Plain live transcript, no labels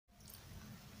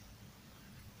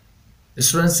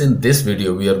Students, in this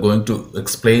video we are going to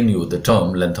explain you the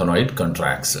term lanthanoid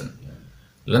contraction.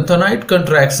 Lanthanoid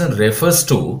contraction refers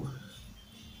to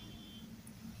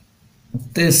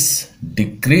this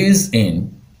decrease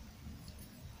in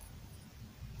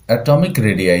atomic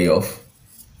radii of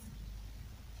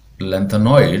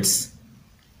lanthanoids.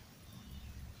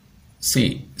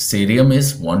 See, cerium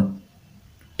is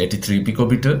 183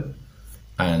 picometer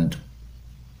and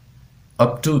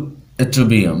up to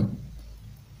ytterbium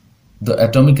the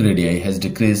atomic radii has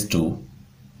decreased to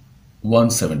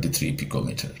 173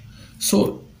 picometer.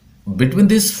 So between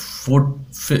these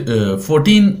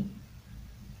 14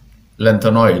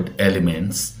 lanthanoid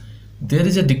elements, there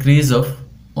is a decrease of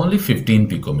only 15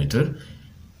 picometer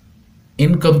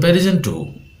in comparison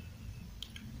to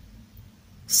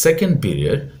second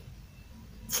period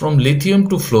from lithium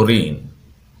to fluorine.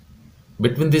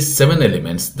 Between these 7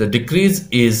 elements, the decrease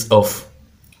is of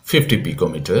 50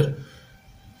 picometer,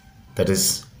 that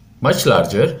is much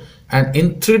larger, and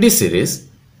in 3D series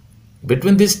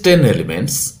between these 10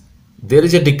 elements there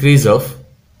is a decrease of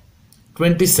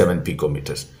 27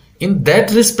 picometers. In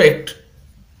that respect,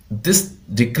 this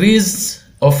decrease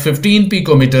of 15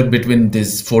 picometer between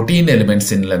these 14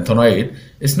 elements in lanthanoid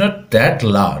is not that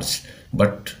large,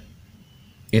 but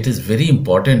it is very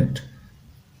important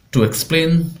to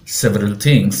explain several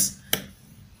things.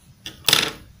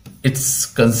 Its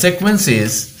consequence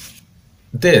is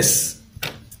this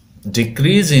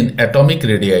decrease in atomic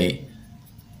radii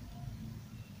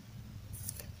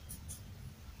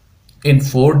in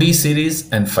 4D series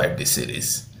and 5D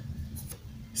series.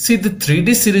 See, the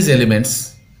 3D series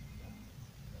elements,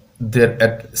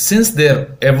 since they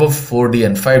are above 4D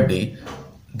and 5D,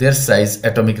 their size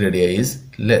atomic radii is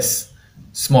less,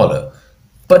 smaller.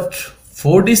 But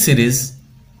 4D series,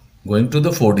 going to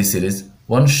the 4D series,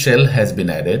 one shell has been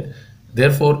added,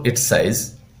 therefore its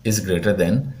size is greater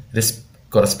than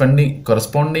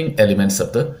corresponding elements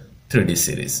of the 3D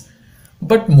series.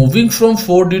 But moving from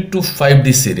 4D to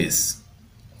 5D series,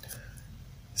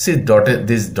 see,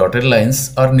 these dotted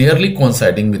lines are nearly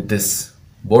coinciding with this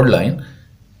bold line.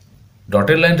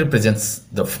 Dotted line represents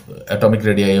the atomic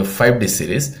radii of 5D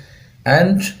series,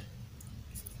 and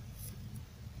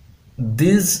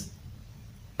these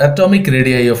atomic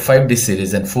radii of 5D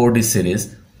series and 4D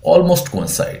series almost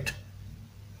coincide.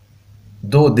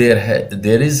 Though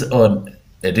there is an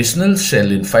additional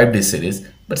shell in 5D series,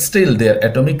 but still their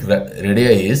atomic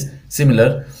radii is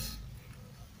similar.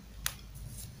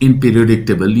 In periodic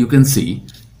table you can see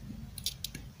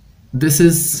this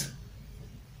is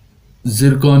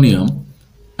zirconium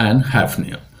and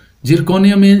hafnium.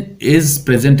 Zirconium is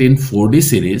present in 4D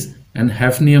series and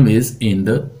hafnium is in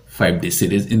the 5D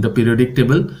series in the periodic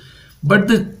table, but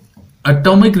the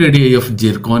atomic radii of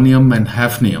zirconium and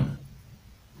hafnium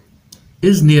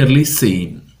is nearly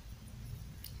same,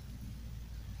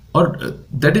 or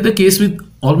that is the case with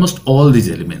almost all these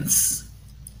elements.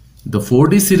 The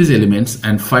 4D series elements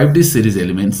and 5D series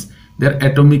elements, their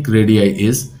atomic radii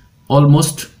is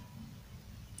almost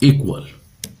equal.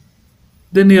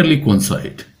 They nearly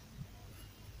coincide.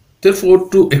 Therefore,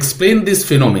 to explain this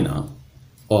phenomena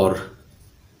or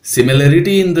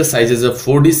similarity in the sizes of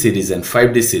 4D series and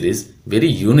 5D series, very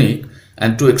unique,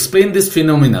 and to explain this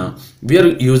phenomena we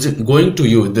are going to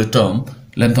use the term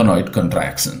lanthanoid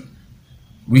contraction.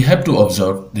 We have to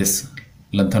observe this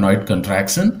lanthanoid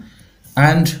contraction,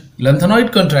 and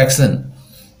lanthanoid contraction,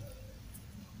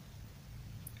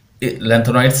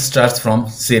 lanthanoid starts from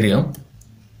cerium,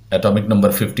 atomic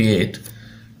number 58,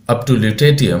 up to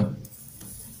lutetium.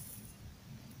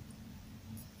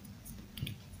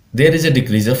 There is a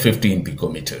decrease of 15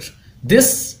 picometer.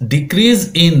 This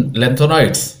decrease in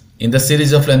lanthanoids in the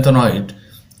series of lanthanoid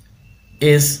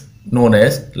is known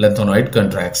as lanthanoid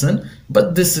contraction,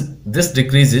 but this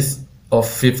decrease is of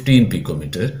 15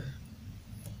 picometer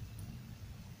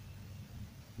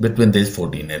between these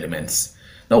 14 elements.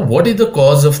 Now, what is the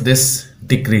cause of this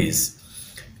decrease?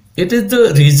 It is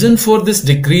the reason for this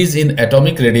decrease in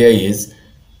atomic radii is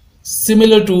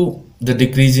similar to the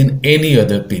decrease in any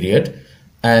other period.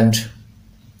 And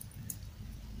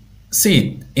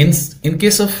see, in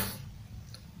case of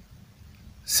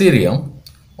cerium,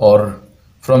 or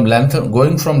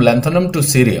going from lanthanum to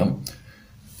cerium,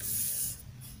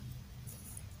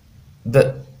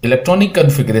 the electronic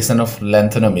configuration of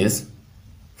lanthanum is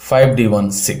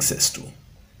 5d16s2,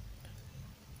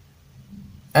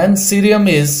 and cerium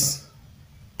is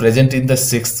present in the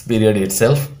 6th period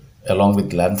itself along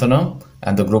with lanthanum,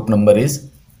 and the group number is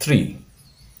 3.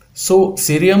 So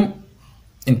cerium,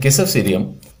 in case of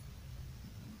cerium,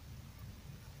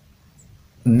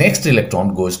 next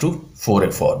electron goes to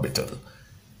 4f orbital.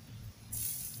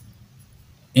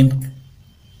 In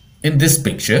in this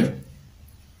picture,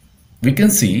 we can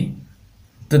see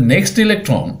the next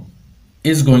electron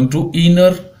is going to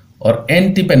inner or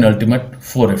anti-penultimate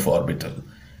 4f orbital.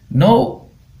 Now,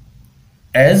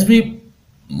 as we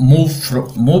move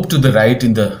to the right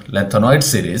in the lanthanoid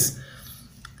series,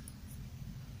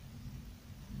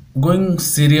 going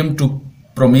cerium to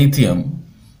promethium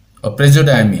or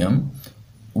praseodymium,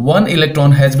 one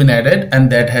electron has been added,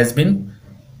 and that has been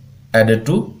added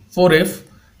to 4f,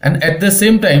 and at the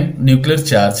same time nuclear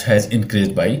charge has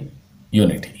increased by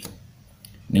unity.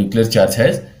 Nuclear charge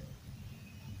has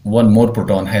one more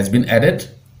proton has been added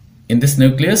in this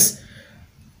nucleus,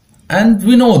 and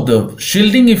we know the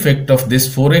shielding effect of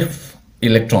this 4f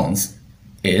electrons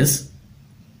is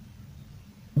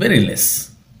very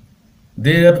less.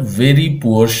 They are very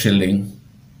poor shielding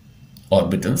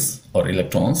orbitals or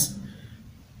electrons.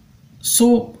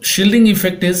 So shielding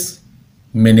effect is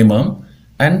minimum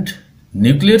and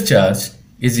nuclear charge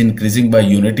is increasing by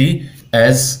unity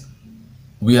as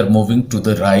we are moving to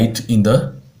the right in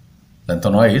the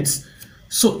lanthanoids.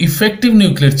 So effective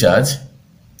nuclear charge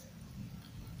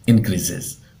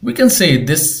increases. We can say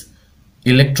this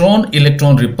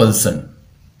electron-electron repulsion,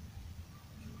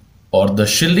 or the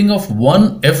shielding of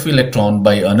one f electron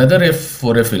by another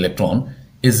f4f electron,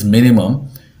 is minimum,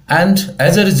 and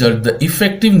as a result the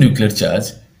effective nuclear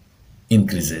charge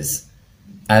increases,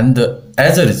 and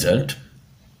as a result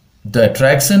the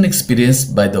attraction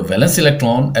experienced by the valence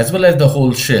electron as well as the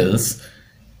whole shells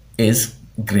is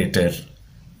greater,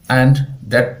 and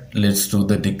that leads to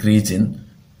the decrease in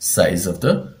size of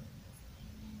the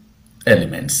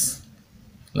elements,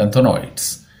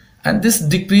 lanthanoids. And this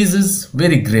decrease is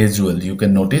very gradual. You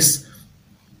can notice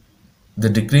the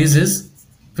decrease is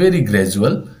very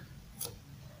gradual,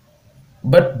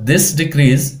 but this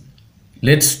decrease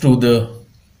leads to the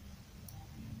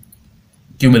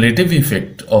cumulative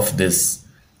effect of this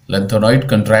lanthanoid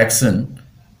contraction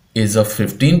is of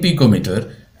 15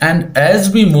 picometer, and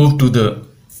as we move to the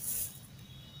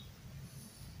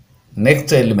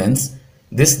next elements,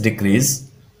 this decrease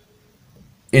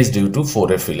is due to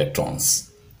 4f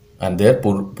electrons and their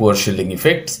poor shielding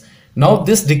effects. Now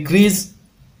this decrease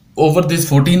over these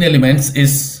 14 elements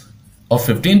is of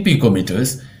 15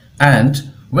 picometers,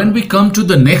 and when we come to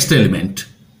the next element,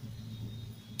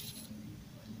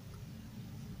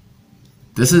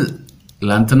 this is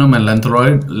lanthanum and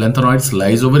lanthanoids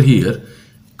lies over here.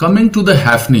 Coming to the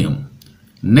hafnium,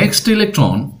 next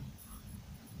electron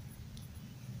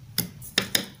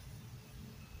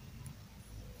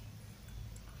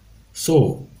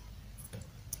so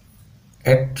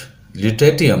at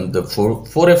lutetium the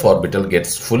 4f orbital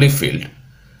gets fully filled,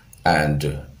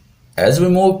 and as we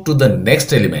move to the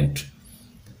next element,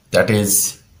 that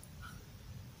is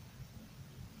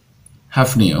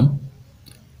hafnium,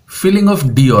 filling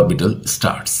of d orbital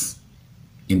starts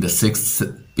in the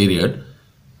 6th period.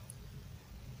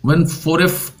 When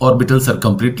 4f orbitals are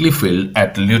completely filled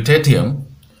at lutetium,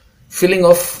 filling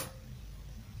of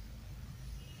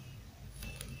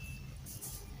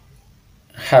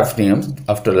hafnium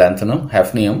after lanthanum,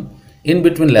 hafnium, in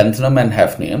between lanthanum and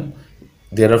hafnium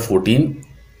there are 14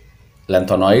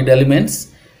 lanthanoid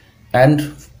elements,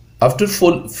 and after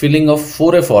full filling of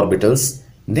 4f orbitals,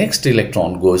 next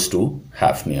electron goes to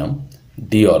hafnium,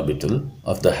 d orbital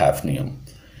of the hafnium.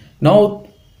 Now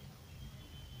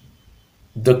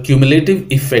the cumulative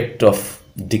effect of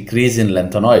decrease in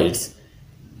lanthanoids,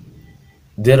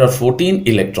 there are 14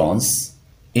 electrons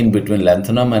in between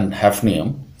lanthanum and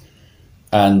hafnium,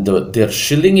 and their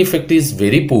shielding effect is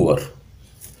very poor.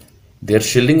 Their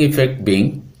shielding effect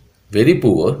being very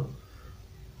poor,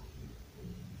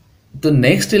 the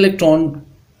next electron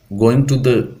going to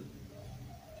the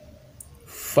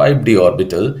 5d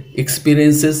orbital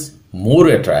experiences more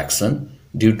attraction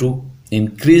due to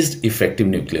increased effective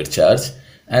nuclear charge,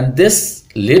 and this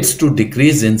leads to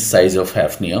decrease in size of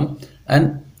hafnium,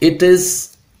 and it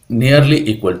is nearly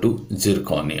equal to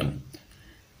zirconium.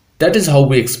 That is how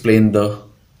we explain the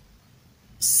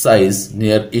size,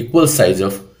 near equal size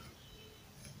of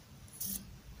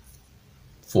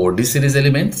 4d series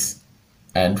elements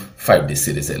and 5d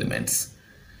series elements.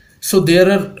 So there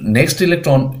are next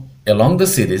electron along the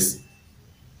series,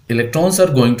 electrons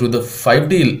are going to the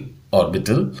 5d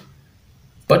orbital,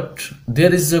 but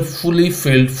there is a fully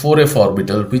filled 4f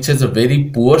orbital which has a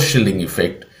very poor shielding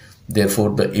effect.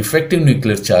 Therefore the effective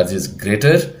nuclear charge is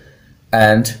greater,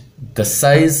 and the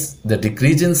size, the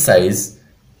decrease in size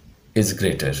is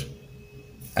greater,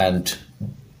 and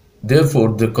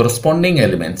therefore the corresponding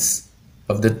elements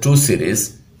of the two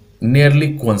series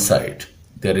nearly coincide.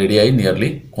 Their radii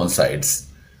nearly coincides.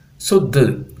 So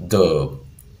the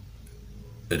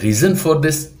reason for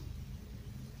this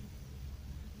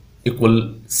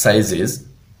equal sizes,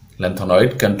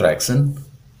 lanthanoid contraction,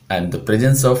 and the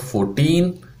presence of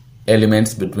 14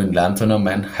 elements between lanthanum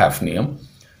and hafnium,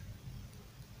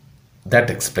 that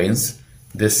explains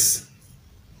this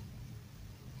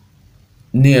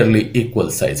nearly equal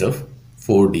size of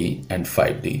 4D and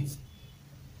 5D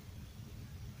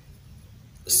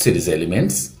series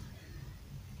elements.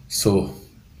 So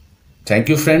thank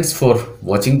you friends for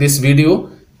watching this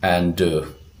video, and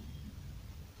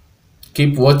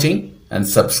keep watching and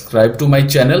subscribe to my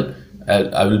channel.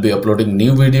 I will be uploading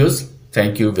new videos.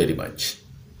 Thank you very much.